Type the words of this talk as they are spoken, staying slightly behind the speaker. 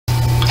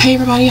Hey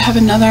everybody, I have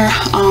another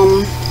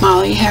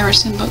Molly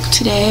Harrison book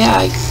today.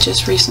 I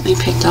just recently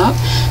picked up.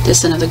 This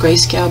is another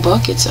Grayscale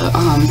book. It's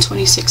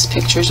 26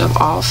 pictures of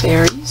all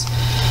fairies.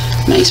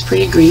 Nice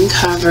pretty green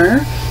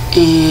cover,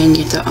 and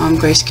you get the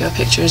Grayscale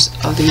pictures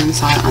of the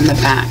inside on the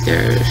back.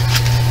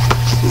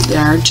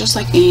 They're just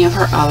like any of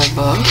her other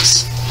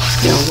books.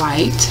 They're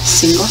white,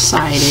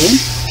 single-sided,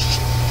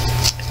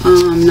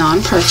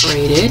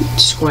 non-perforated,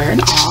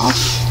 squared off,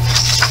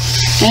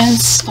 and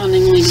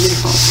stunningly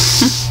beautiful.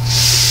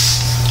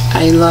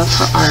 I love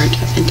her art.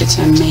 I think it's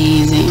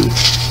amazing.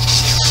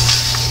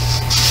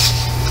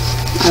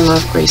 I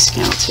love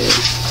Grayscale too.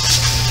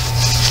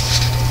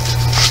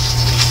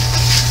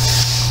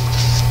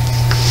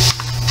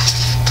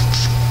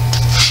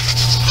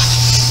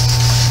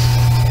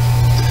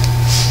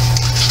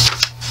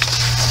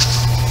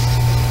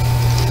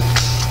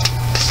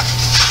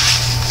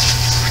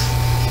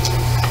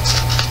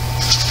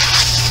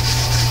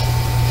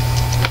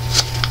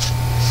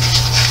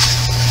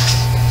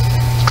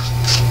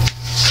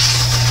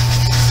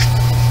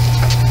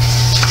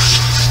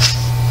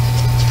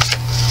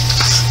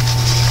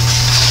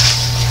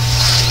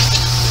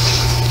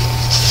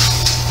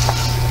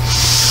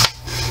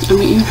 I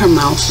mean, even her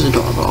mouth is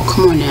adorable.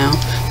 Come on now.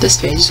 This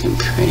page is going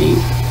to be pretty.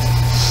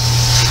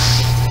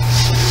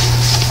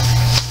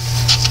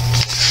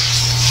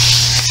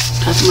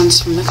 That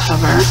one's from the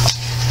cover.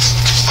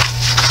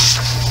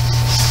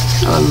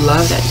 Oh, I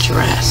love that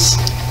dress.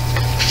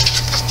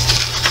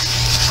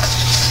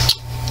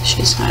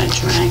 She's got a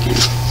dragon.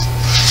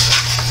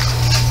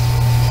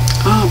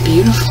 Oh,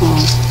 beautiful.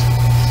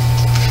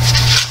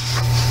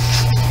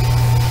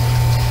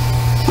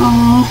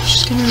 Oh,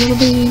 she's got a little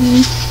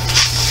baby.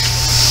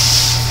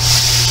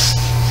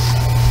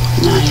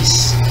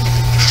 Nice.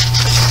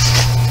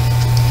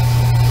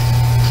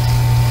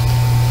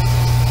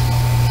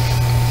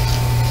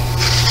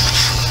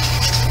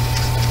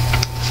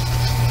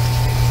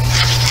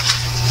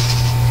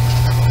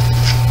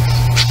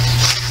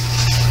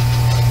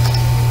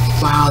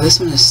 Wow, this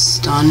one is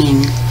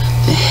stunning.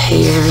 The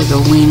hair, the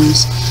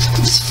wings,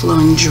 this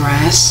flowing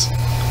dress,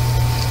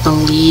 the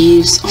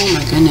leaves. Oh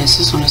my goodness,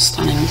 this one is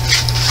stunning.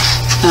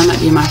 That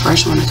might be my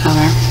first one to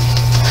cover.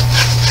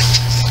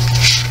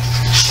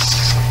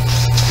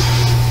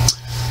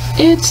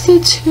 It's the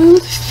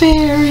Tooth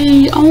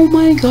Fairy. Oh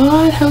my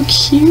god, how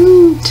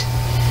cute.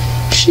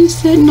 She's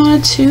sitting on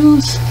a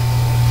tooth.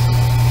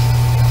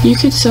 You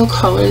could so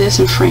color this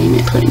and frame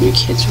it, put it in your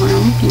kid's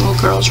room, your little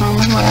girl's room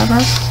or whatever.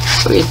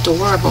 It would be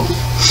adorable.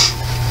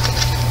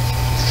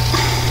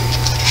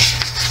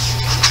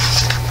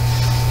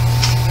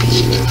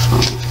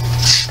 Beautiful.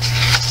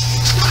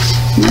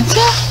 And that's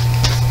it.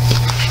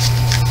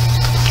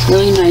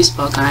 Really nice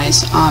book,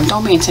 guys.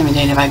 Don't be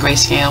intimidated by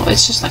Grayscale.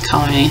 It's just like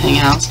coloring anything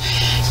else.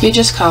 You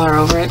just color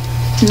over it.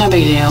 No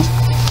big deal.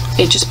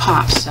 It just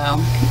pops. So,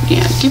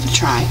 yeah, give it a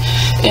try.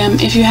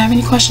 If you have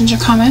any questions or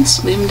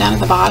comments, leave them down at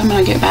the bottom and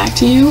I'll get back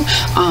to you.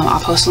 I'll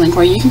post a link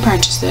where you can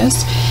purchase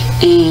this.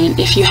 And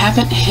if you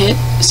haven't hit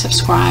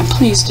subscribe,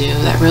 please do.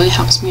 That really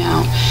helps me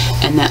out.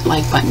 And that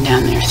like button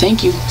down there.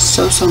 Thank you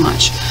so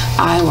much.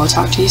 I will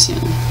talk to you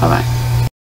soon. Bye-bye.